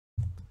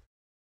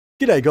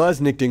G'day guys,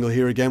 Nick Dingle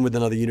here again with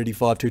another Unity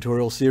 5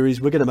 tutorial series.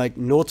 We're going to make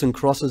noughts and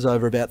crosses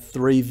over about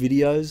 3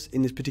 videos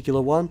in this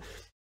particular one.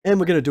 And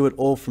we're going to do it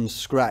all from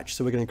scratch.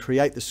 So we're going to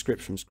create the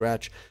script from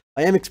scratch.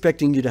 I am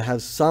expecting you to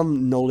have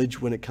some knowledge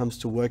when it comes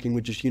to working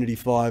with just Unity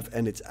 5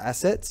 and its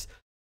assets.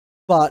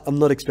 But I'm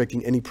not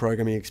expecting any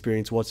programming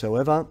experience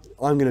whatsoever.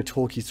 I'm going to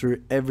talk you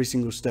through every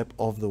single step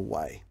of the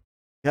way.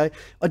 Okay?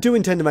 I do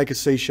intend to make a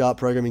C#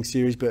 programming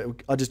series, but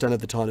I just don't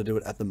have the time to do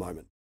it at the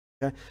moment.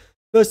 Okay?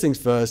 First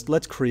things first,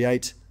 let's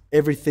create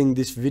everything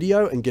this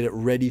video and get it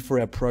ready for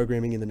our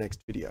programming in the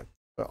next video.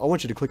 So I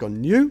want you to click on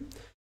new. I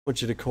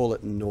want you to call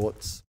it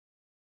Naughts.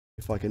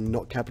 If I can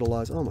not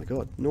capitalize, oh my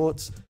God,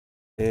 Naughts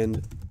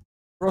and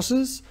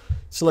crosses.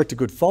 Select a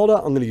good folder.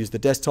 I'm going to use the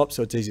desktop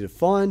so it's easy to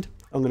find.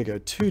 I'm going to go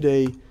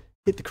 2D,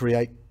 hit the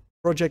create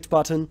project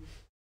button,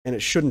 and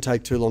it shouldn't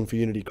take too long for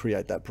Unity to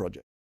create that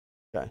project.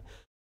 Okay.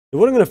 So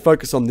what I'm going to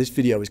focus on this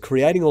video is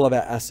creating all of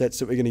our assets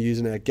that we're going to use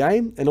in our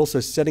game and also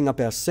setting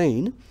up our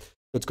scene.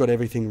 It's got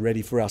everything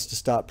ready for us to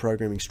start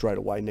programming straight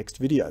away next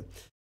video.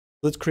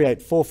 Let's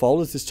create 4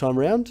 folders this time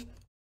around.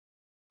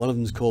 One of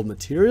them is called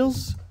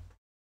materials.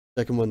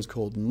 Second one's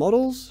called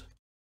models.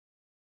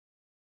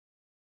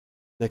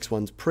 Next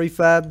one's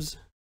prefabs.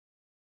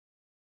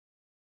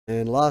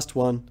 And last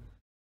one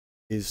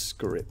is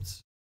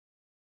scripts.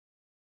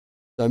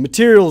 So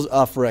materials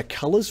are for our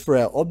colors, for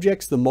our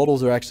objects. The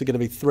models are actually going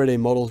to be 3D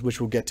models,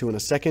 which we'll get to in a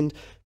second.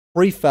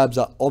 Prefabs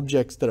are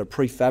objects that are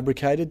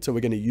prefabricated, so we're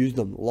going to use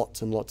them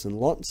lots and lots and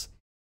lots.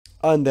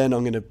 And then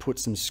I'm going to put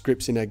some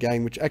scripts in our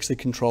game, which actually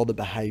control the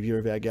behavior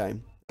of our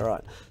game. All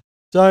right.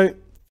 So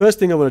first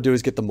thing I want to do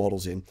is get the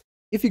models in.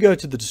 If you go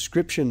to the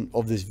description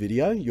of this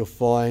video, you'll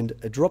find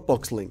a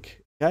Dropbox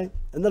link, okay?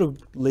 And that'll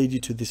lead you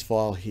to this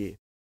file here,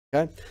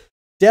 okay?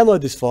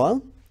 Download this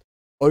file,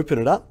 open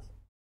it up,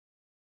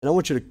 and I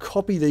want you to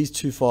copy these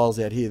 2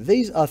 files out here.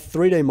 These are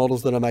 3D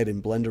models that I made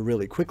in Blender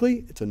really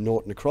quickly. It's a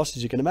naught and a cross,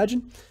 as you can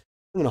imagine.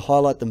 I'm going to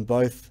highlight them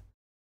both,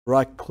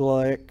 right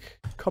click,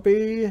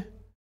 copy,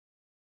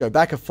 go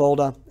back a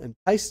folder and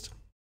paste.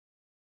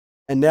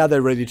 And now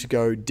they're ready to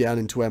go down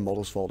into our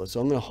models folder.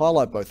 So I'm going to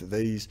highlight both of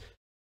these,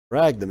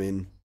 drag them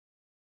in,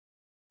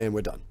 and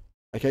we're done.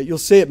 Okay, you'll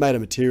see it made a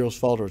materials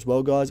folder as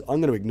well, guys. I'm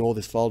going to ignore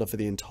this folder for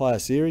the entire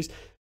series.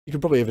 You can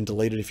probably even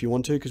delete it if you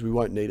want to, because we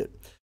won't need it.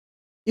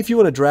 If you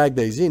want to drag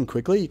these in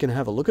quickly, you can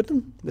have a look at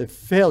them. They're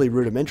fairly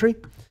rudimentary.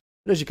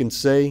 But as you can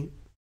see,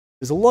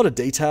 there's a lot of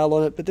detail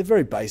on it, but they're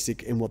very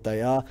basic in what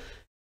they are.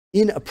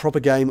 In a proper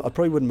game, I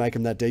probably wouldn't make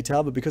them that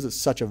detailed, but because it's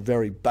such a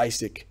very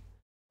basic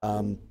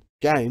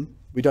game,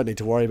 we don't need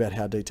to worry about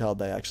how detailed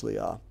they actually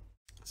are.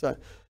 So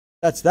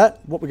that's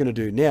that. What we're going to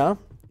do now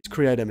is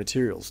create our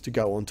materials to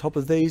go on top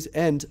of these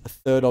and a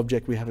third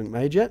object we haven't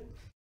made yet,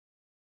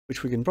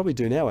 which we can probably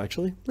do now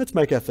actually. Let's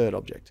make our third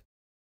object.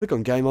 Click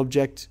on game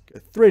object,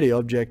 go 3D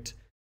object,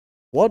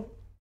 quad,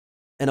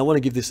 and I want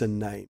to give this a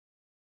name.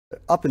 So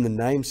up in the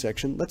name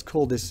section, let's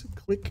call this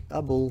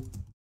clickable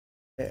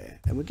air.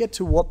 And we'll get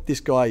to what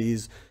this guy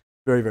is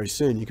very, very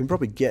soon. You can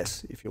probably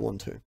guess if you want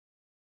to.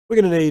 We're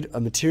going to need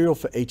a material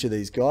for each of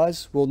these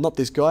guys. Well, not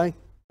this guy,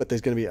 but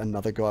there's going to be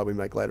another guy we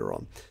make later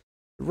on.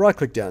 Right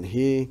click down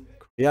here,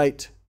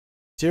 create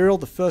material.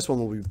 The first one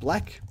will be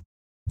black.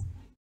 And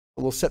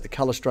we'll set the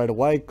color straight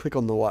away. Click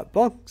on the white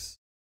box.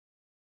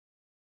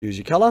 Use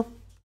your color.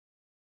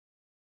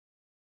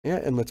 Yeah,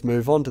 and let's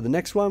move on to the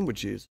next one,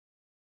 which is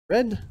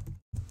red.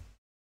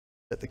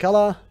 Set the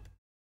color.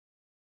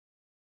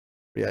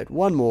 Create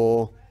one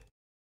more.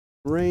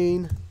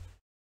 Green.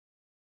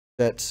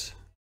 Set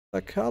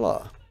the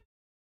color.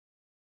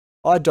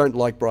 I don't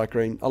like bright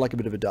green. I like a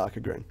bit of a darker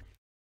green.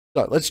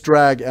 So let's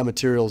drag our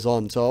materials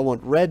on. So I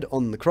want red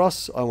on the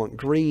cross. I want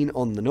green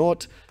on the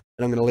naught.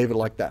 And I'm going to leave it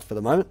like that for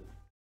the moment.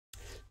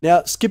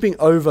 Now, skipping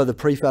over the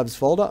prefabs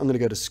folder, I'm going to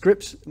go to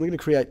scripts. We're going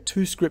to create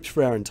 2 scripts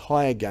for our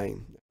entire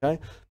game. Okay,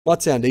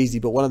 might sound easy,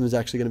 but one of them is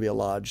actually going to be a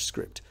large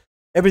script.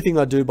 Everything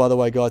I do, by the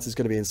way, guys, is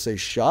going to be in C#.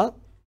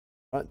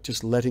 Right,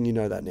 just letting you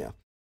know that now.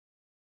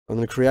 I'm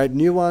going to create a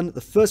new one.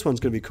 The first one's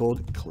going to be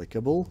called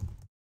clickable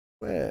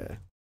square.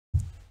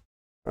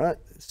 All right,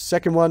 the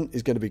second one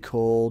is going to be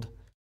called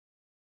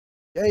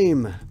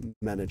game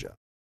manager.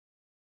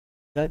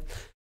 Okay,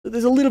 so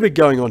there's a little bit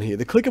going on here.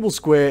 The clickable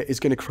square is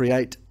going to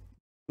create.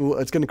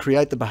 It's going to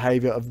create the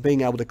behavior of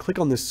being able to click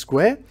on this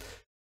square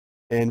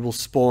and we'll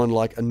spawn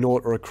like a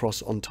naught or a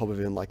cross on top of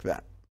it like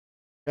that.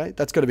 Okay,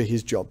 that's going to be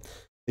his job.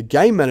 The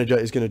game manager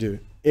is going to do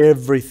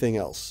everything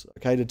else.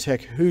 Okay, to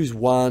check who's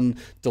won,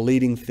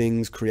 deleting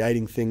things,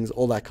 creating things,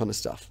 all that kind of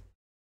stuff.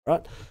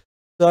 Right.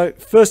 So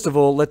first of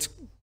all, let's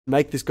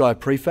make this guy a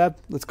prefab.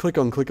 Let's click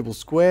on clickable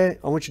square.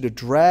 I want you to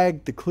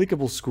drag the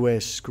clickable square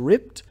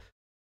script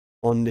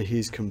onto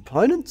his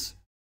components.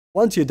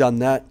 Once you've done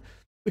that,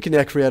 we can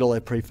now create all our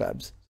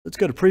prefabs. Let's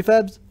go to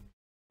prefabs.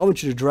 I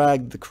want you to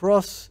drag the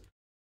cross,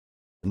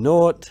 the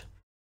naught,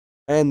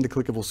 and the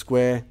clickable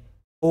square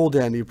all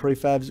down to your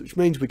prefabs, which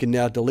means we can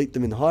now delete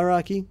them in the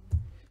hierarchy,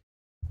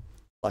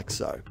 like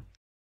so.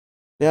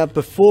 Now,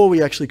 before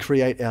we actually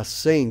create our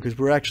scene, because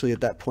we're actually at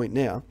that point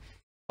now,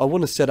 I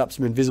want to set up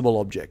some invisible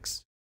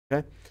objects.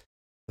 Okay.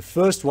 The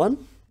first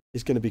one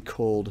is going to be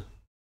called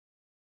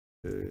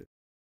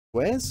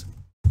squares.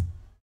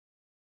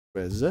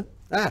 Where's it?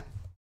 Ah,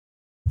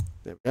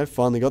 there we go.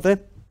 Finally got there.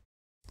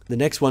 The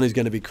next one is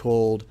going to be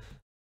called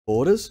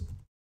borders.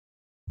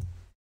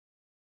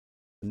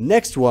 The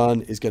next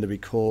one is going to be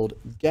called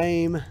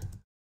game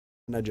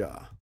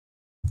manager.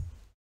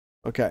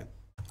 Okay.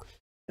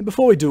 And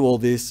before we do all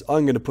this,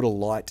 I'm going to put a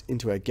light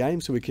into our game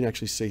so we can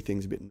actually see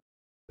things a bit.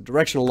 The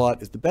directional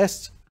light is the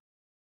best.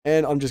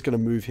 And I'm just going to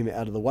move him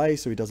out of the way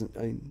so he doesn't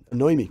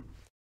annoy me.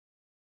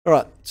 All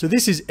right, so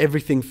this is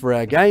everything for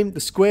our game. The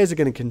squares are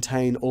going to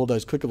contain all of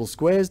those clickable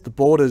squares. The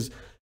borders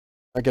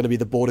are going to be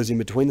the borders in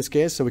between the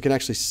squares so we can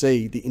actually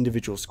see the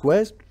individual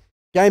squares.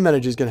 Game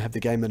manager is going to have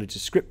the game manager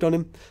script on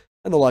him,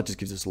 and the light just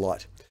gives us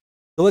light.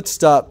 So let's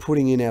start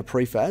putting in our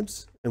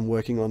prefabs and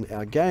working on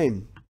our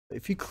game.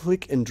 If you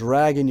click and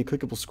drag in your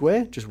clickable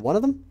square, just one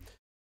of them,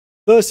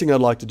 first thing I'd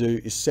like to do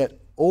is set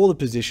all the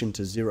position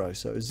to 0.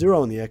 So 0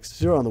 on the X,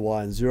 0 on the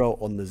Y, and 0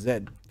 on the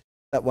Z.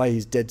 That way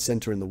he's dead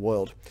center in the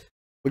world.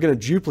 We're going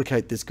to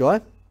duplicate this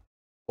guy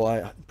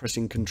by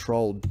pressing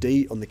Control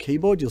D on the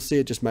keyboard. You'll see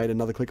it just made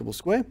another clickable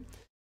square.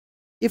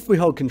 If we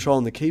hold Control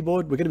on the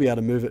keyboard, we're going to be able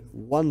to move it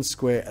one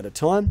square at a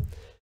time.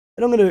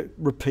 And I'm going to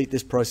repeat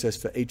this process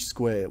for each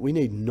square. We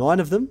need 9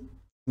 of them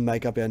to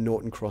make up our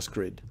Naughts cross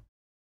grid.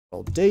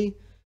 Control D,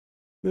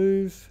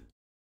 move,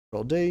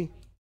 Control D.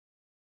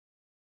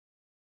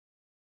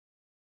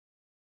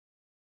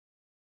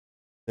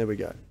 There we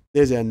go.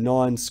 There's our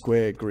 9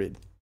 square grid.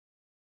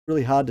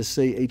 Really hard to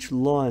see each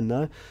line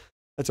though.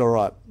 That's all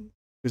right,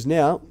 because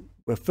now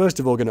we're first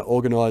of all going to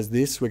organize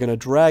this. We're going to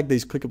drag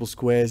these clickable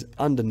squares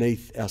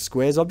underneath our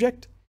squares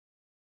object.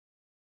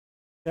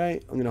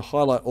 Okay, I'm going to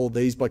highlight all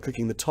these by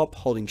clicking the top,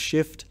 holding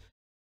shift,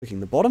 clicking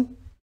the bottom,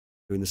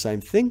 doing the same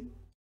thing.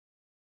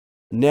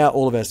 And now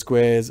all of our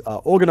squares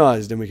are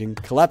organized and we can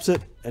collapse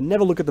it and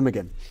never look at them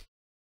again.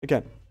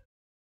 Okay,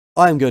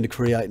 I am going to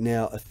create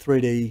now a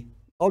 3D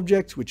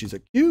object, which is a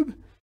cube.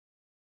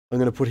 I'm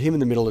going to put him in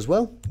the middle as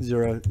well,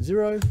 0,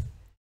 0. And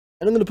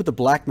I'm going to put the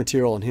black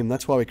material on him.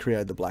 That's why we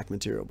created the black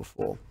material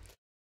before.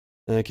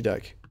 Okie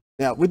doke.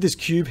 Now, with this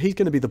cube, he's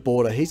going to be the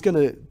border. He's going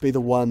to be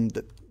the one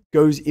that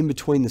goes in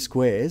between the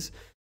squares.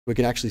 We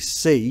can actually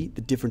see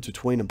the difference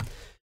between them.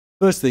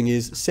 First thing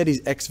is set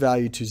his X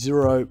value to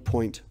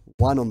 0.1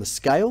 on the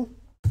scale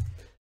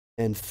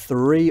and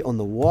 3 on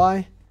the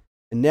Y.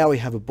 And now we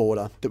have a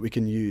border that we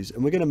can use.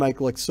 And we're going to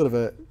make like sort of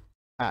a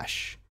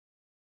hash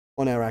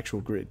on our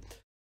actual grid.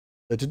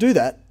 So to do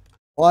that,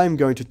 I'm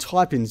going to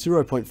type in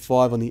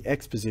 0.5 on the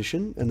X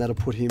position, and that'll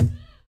put him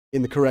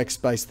in the correct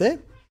space there.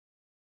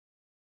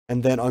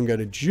 And then I'm going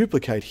to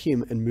duplicate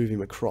him and move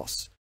him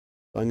across.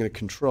 So I'm going to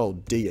Control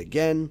D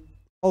again,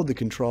 hold the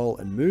Control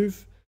and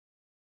move,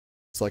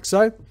 just like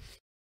so.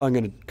 I'm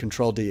going to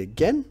Control D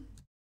again,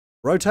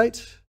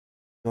 rotate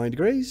 90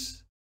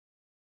 degrees.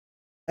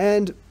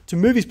 And to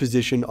move his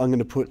position, I'm going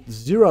to put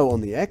 0 on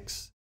the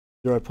X,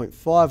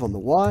 0.5 on the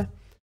Y.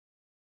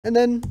 And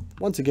then,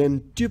 once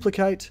again,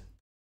 duplicate,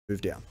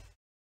 move down.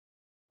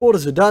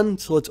 Borders are done,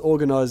 so let's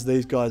organize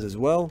these guys as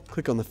well.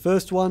 Click on the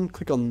first one,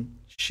 click on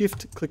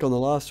Shift, click on the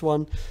last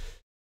one,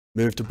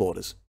 move to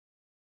borders.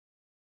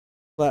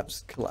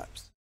 Collapse,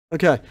 collapse.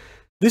 Okay,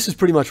 this is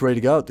pretty much ready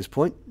to go at this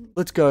point.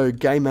 Let's go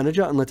Game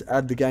Manager and let's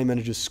add the Game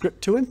Manager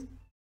script to him.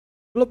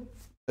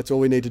 That's all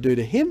we need to do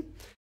to him.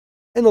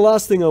 And the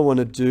last thing I want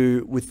to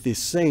do with this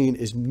scene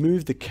is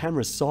move the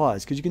camera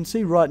size, because you can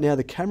see right now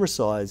the camera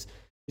size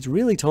is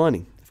really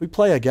tiny. If we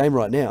play our game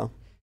right now,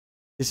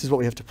 this is what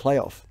we have to play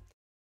off.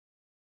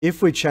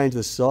 If we change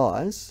the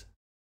size,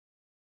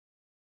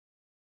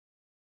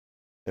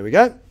 there we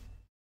go,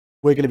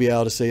 we're going to be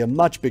able to see a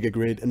much bigger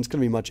grid and it's going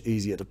to be much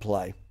easier to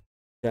play.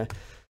 Okay.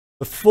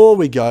 Before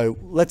we go,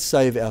 let's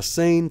save our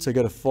scene. So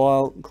go to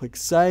File, click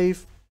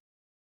Save.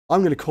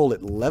 I'm going to call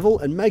it Level,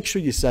 and make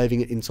sure you're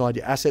saving it inside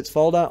your Assets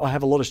folder. I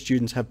have a lot of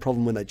students have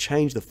problem when they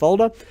change the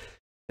folder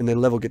and their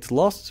level gets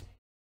lost.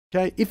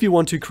 Okay, if you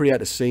want to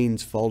create a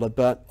scenes folder,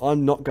 but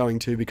I'm not going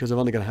to because I'm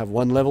only going to have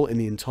one level in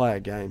the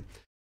entire game.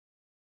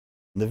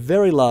 And the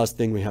very last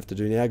thing we have to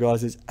do now,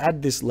 guys, is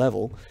add this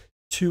level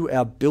to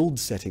our build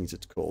settings,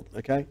 it's called.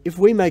 Okay, if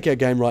we make our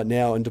game right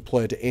now and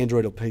deploy it to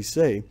Android or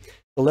PC,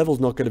 the level's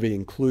not going to be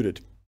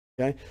included.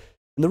 Okay,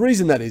 and the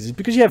reason that is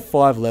because you have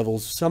 5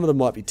 levels, some of them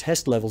might be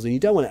test levels, and you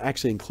don't want to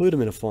actually include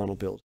them in a final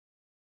build.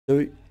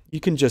 So you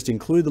can just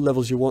include the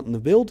levels you want in the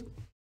build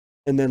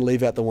and then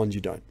leave out the ones you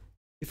don't.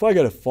 If I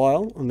go to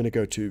File, I'm going to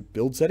go to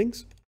Build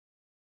Settings.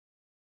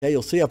 Okay,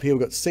 you'll see up here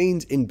we've got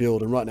Scenes in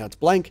Build, and right now it's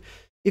blank.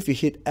 If you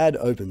hit Add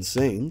Open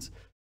Scenes,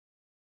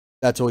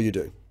 that's all you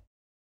do.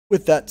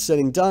 With that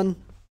setting done,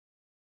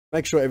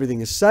 make sure everything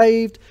is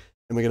saved,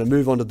 and we're going to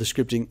move on to the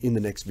scripting in the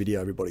next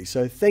video, everybody.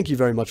 So thank you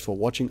very much for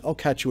watching. I'll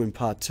catch you in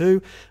part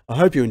 2. I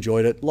hope you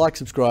enjoyed it. Like,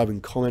 subscribe,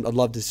 and comment. I'd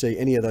love to see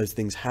any of those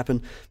things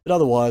happen. But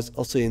otherwise,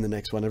 I'll see you in the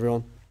next one,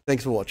 everyone.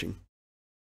 Thanks for watching.